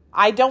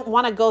I don't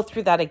want to go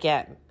through that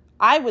again.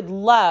 I would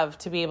love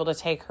to be able to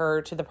take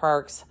her to the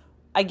parks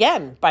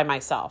again by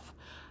myself.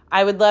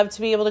 I would love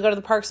to be able to go to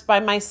the parks by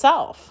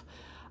myself.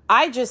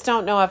 I just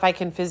don't know if I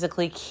can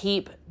physically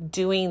keep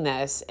doing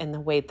this in the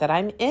weight that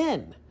I'm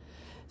in.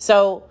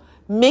 So,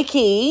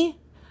 Mickey,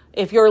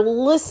 if you're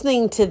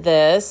listening to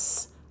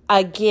this,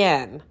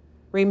 again,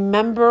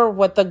 remember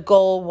what the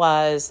goal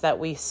was that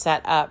we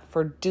set up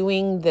for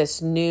doing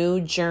this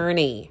new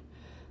journey.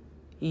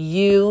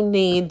 You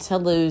need to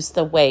lose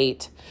the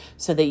weight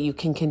so that you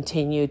can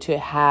continue to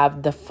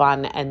have the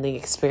fun and the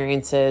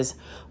experiences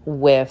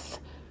with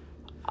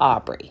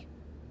Aubrey.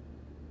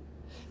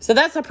 So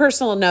that's a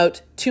personal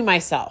note to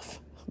myself.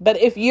 But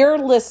if you're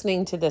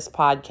listening to this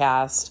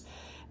podcast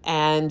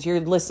and you're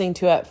listening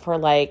to it for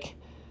like,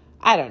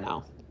 I don't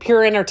know,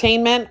 pure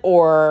entertainment,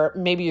 or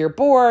maybe you're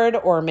bored,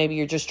 or maybe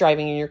you're just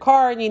driving in your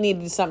car and you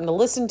needed something to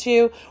listen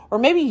to, or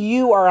maybe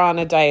you are on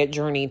a diet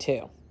journey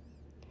too.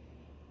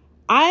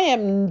 I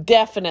am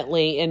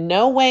definitely in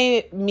no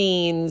way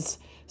means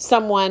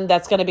someone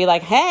that's going to be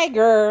like, hey,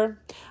 girl,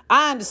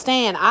 I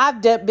understand.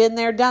 I've been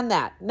there, done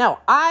that. No,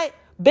 I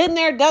been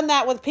there, done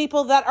that with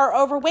people that are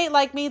overweight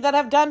like me that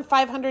have done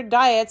 500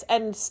 diets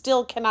and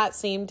still cannot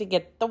seem to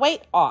get the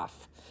weight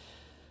off.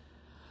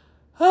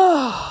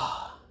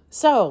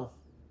 So,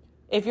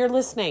 if you're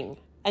listening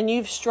and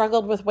you've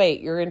struggled with weight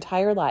your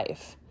entire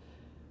life,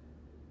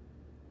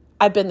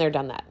 I've been there,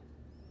 done that.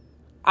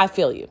 I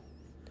feel you.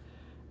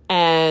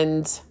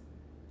 And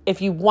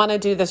if you want to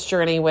do this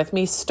journey with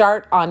me,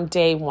 start on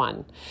day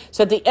 1.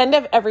 So at the end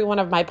of every one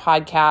of my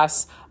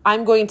podcasts,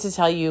 I'm going to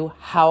tell you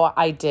how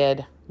I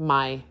did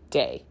my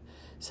day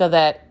so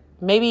that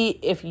maybe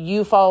if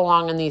you follow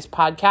along in these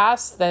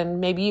podcasts,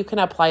 then maybe you can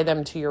apply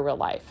them to your real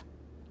life.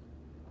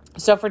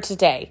 So for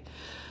today,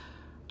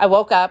 I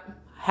woke up,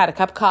 had a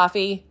cup of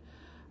coffee,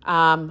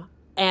 and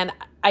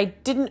I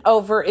didn't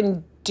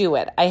overdo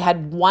it. I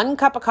had 1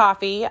 cup of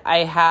coffee.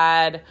 I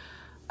had,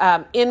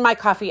 in my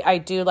coffee, I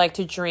do like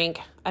to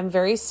drink. I'm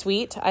very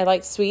sweet. I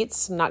like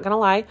sweets, not going to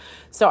lie.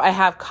 So I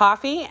have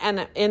coffee,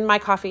 and in my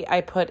coffee,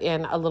 I put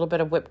in a little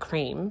bit of whipped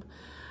cream,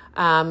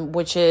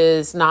 which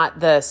is not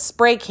the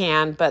spray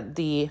can, but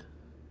the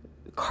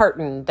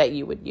carton that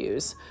you would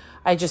use.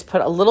 I just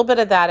put a little bit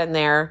of that in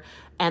there,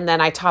 and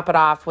then I top it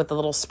off with a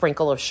little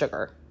sprinkle of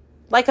sugar,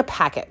 like a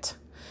packet.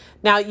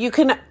 Now, you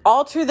can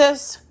alter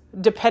this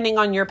depending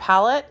on your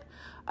palate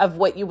of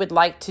what you would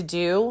like to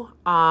do.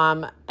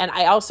 And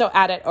I also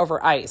add it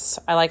over ice.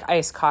 I like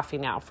iced coffee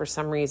now for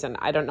some reason.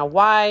 I don't know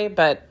why,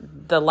 but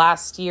the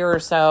last year or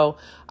so,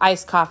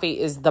 iced coffee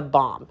is the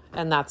bomb.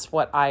 And that's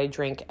what I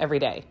drink every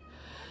day.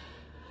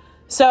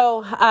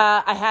 So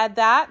I had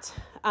that.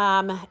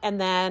 And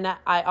then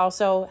I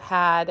also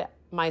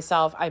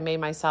I made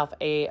myself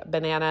a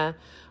banana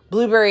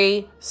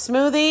blueberry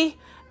smoothie.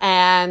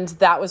 And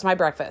that was my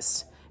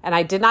breakfast. And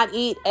I did not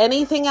eat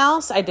anything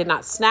else. I did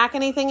not snack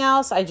anything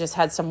else. I just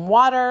had some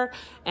water,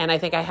 and I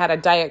think I had a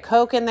Diet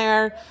Coke in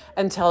there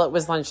until it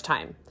was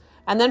lunchtime.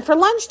 And then for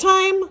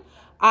lunchtime,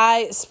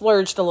 I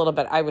splurged a little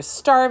bit. I was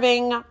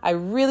starving. I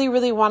really,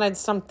 really wanted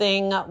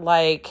something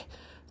like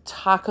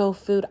taco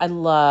food. I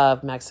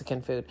love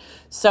Mexican food.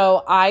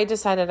 So I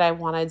decided I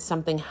wanted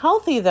something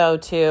healthy though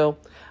too.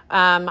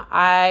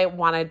 I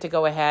wanted to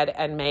go ahead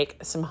and make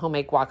some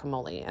homemade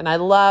guacamole. And I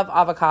love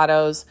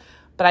avocados,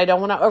 but I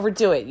don't want to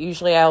overdo it.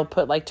 Usually I'll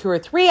put like 2 or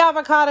 3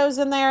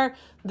 avocados in there.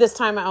 This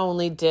time I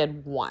only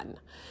did 1.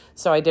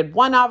 So I did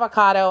 1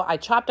 avocado. I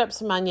chopped up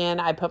some onion.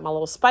 I put my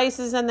little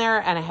spices in there,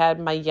 and I had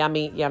my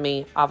yummy,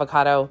 yummy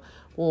avocado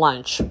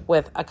lunch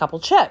with a couple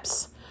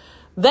chips.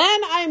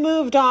 Then I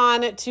moved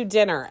on to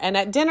dinner. And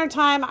at dinner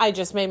time, I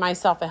just made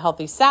myself a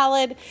healthy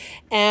salad.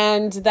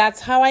 And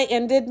that's how I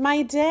ended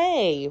my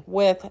day,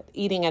 with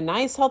eating a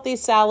nice healthy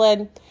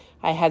salad.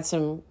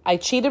 I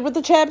cheated with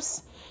the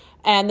chips.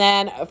 And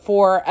then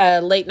for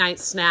a late night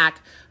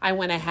snack, I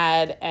went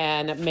ahead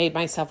and made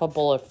myself a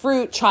bowl of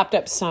fruit, chopped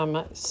up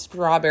some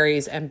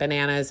strawberries and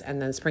bananas,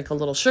 and then sprinkled a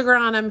little sugar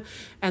on them.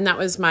 And that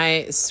was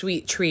my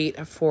sweet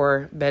treat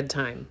for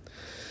bedtime.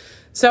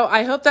 So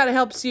I hope that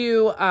helps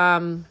you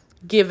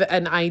give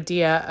an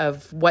idea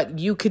of what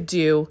you could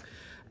do.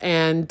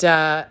 And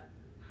I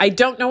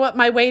don't know what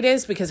my weight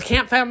is because I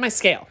can't find my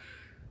scale.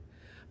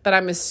 But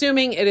I'm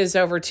assuming it is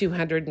over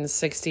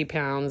 260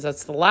 pounds.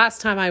 That's the last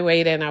time I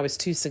weighed in. I was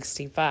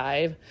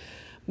 265.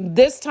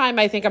 This time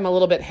I think I'm a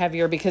little bit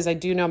heavier because I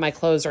do know my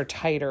clothes are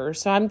tighter.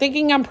 So I'm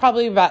thinking I'm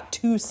probably about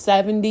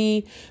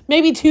 270,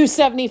 maybe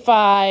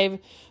 275,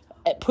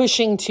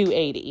 pushing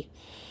 280.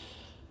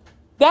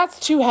 That's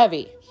too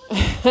heavy.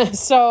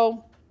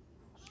 So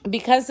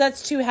because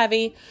that's too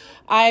heavy,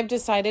 I've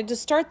decided to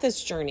start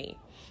this journey.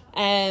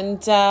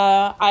 And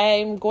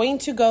I'm going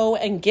to go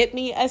and get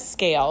me a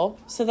scale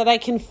so that I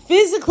can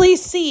physically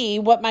see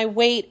what my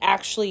weight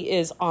actually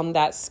is on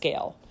that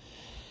scale.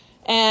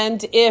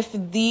 And if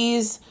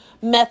these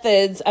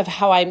methods of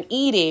how I'm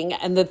eating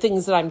and the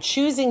things that I'm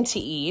choosing to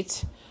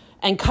eat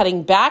and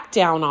cutting back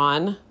down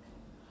on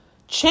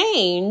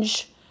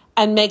change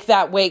and make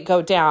that weight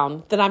go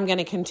down, then I'm going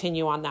to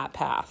continue on that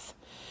path.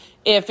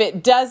 If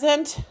it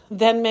doesn't,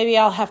 then maybe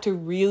I'll have to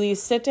really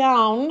sit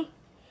down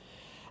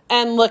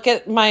and look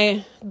at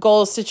my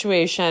goal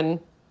situation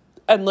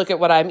and look at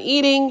what I'm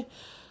eating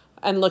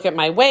and look at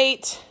my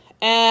weight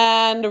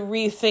and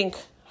rethink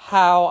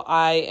how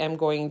I am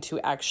going to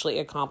actually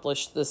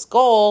accomplish this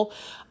goal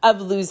of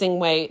losing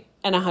weight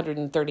in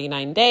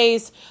 139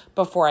 days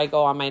before I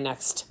go on my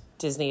next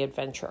Disney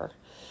adventure.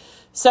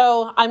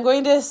 So I'm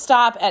going to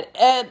stop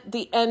at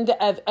the end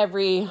of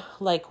every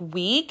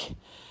week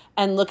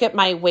and look at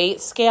my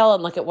weight scale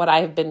and look at what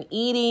I've been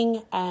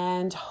eating,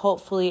 and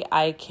hopefully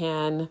I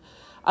can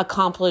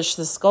accomplish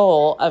this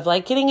goal of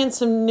getting in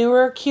some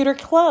newer, cuter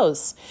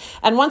clothes.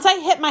 And once I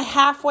hit my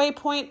halfway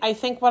point, I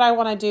think what I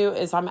want to do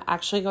is I'm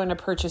actually going to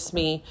purchase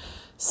me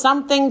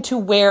something to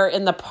wear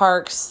in the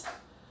parks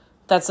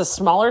that's a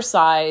smaller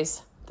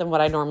size than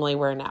what I normally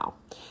wear now.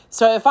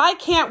 So if I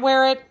can't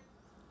wear it,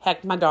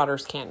 heck, my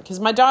daughters can, because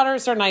my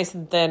daughters are nice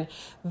and thin.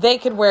 They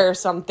could wear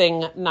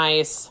something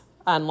nice,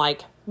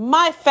 unlike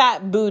my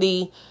fat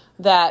booty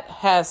that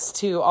has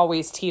to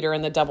always teeter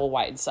in the double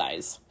wide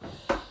size.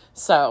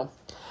 So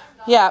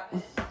yeah.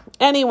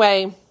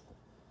 Anyway,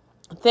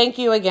 thank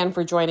you again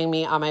for joining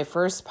me on my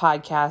first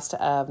podcast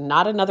of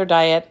Not Another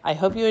Diet. I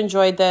hope you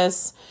enjoyed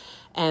this.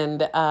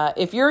 And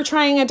if you're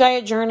trying a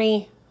diet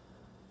journey,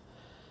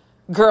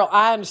 girl,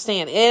 I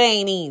understand it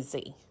ain't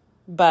easy.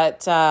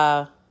 But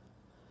I'm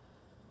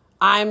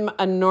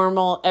a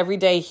normal,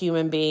 everyday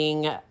human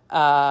being,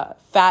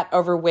 fat,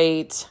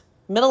 overweight,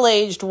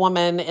 middle-aged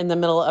woman in the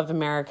middle of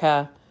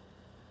America.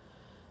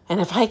 And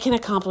if I can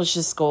accomplish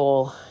this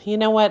goal, you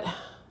know what?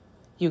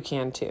 You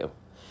can too.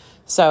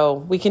 So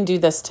we can do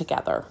this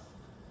together.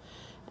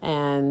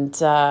 And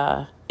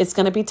it's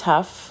going to be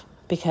tough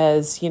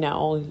because,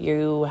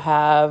 you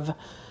have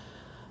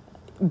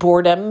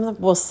boredom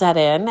will set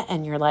in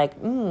and you're like,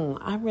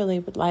 I really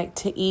would like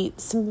to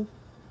eat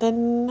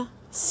something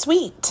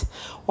sweet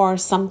or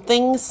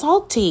something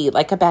salty,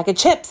 like a bag of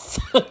chips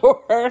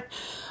or,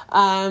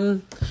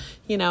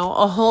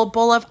 a whole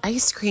bowl of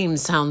ice cream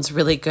sounds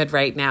really good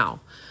right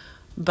now.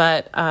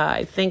 But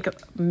I think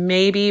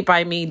maybe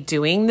by me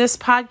doing this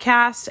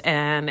podcast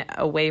and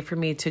a way for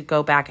me to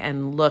go back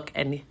and look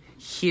and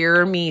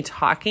hear me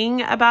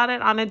talking about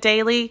it on a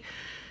daily,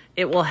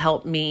 it will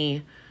help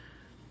me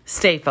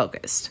stay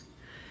focused.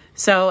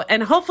 So,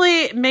 and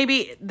hopefully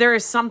maybe there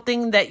is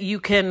something that you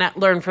can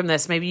learn from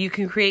this. Maybe you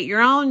can create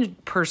your own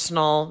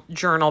personal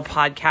journal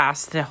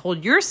podcast to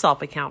hold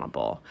yourself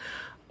accountable,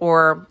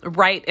 or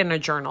write in a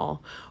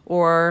journal,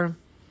 or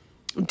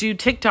do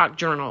TikTok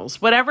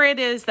journals, whatever it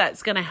is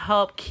that's going to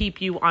help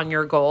keep you on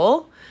your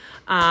goal.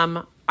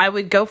 I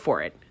would go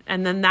for it.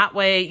 And then that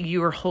way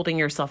you are holding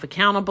yourself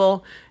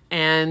accountable,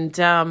 and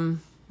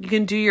you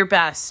can do your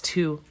best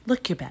to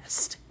look your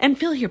best and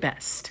feel your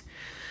best.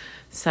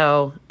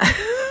 So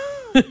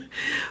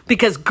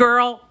Because,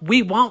 girl,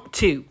 we want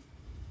to.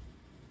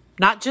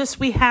 Not just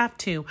we have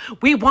to.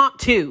 We want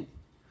to.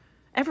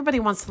 Everybody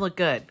wants to look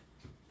good.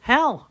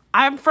 Hell,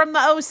 I'm from the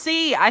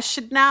OC. I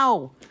should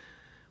know.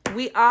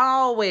 We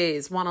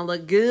always want to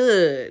look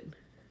good.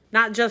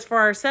 Not just for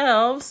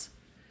ourselves,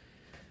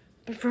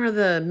 but for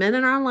the men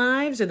in our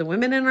lives or the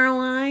women in our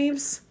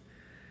lives.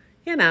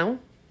 You know.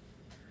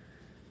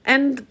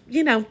 And,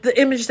 you know, the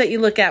image that you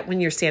look at when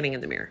you're standing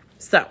in the mirror.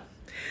 So,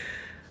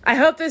 I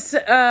hope this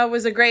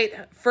was a great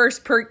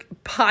first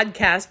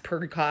podcast.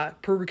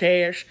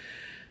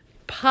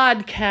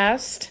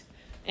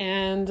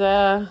 And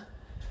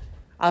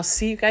I'll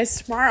see you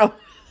guys tomorrow.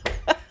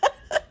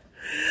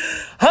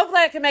 Hopefully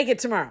I can make it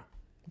tomorrow.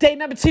 Day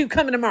number 2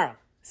 coming tomorrow.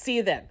 See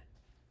you then.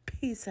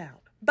 Peace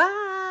out.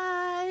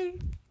 Bye.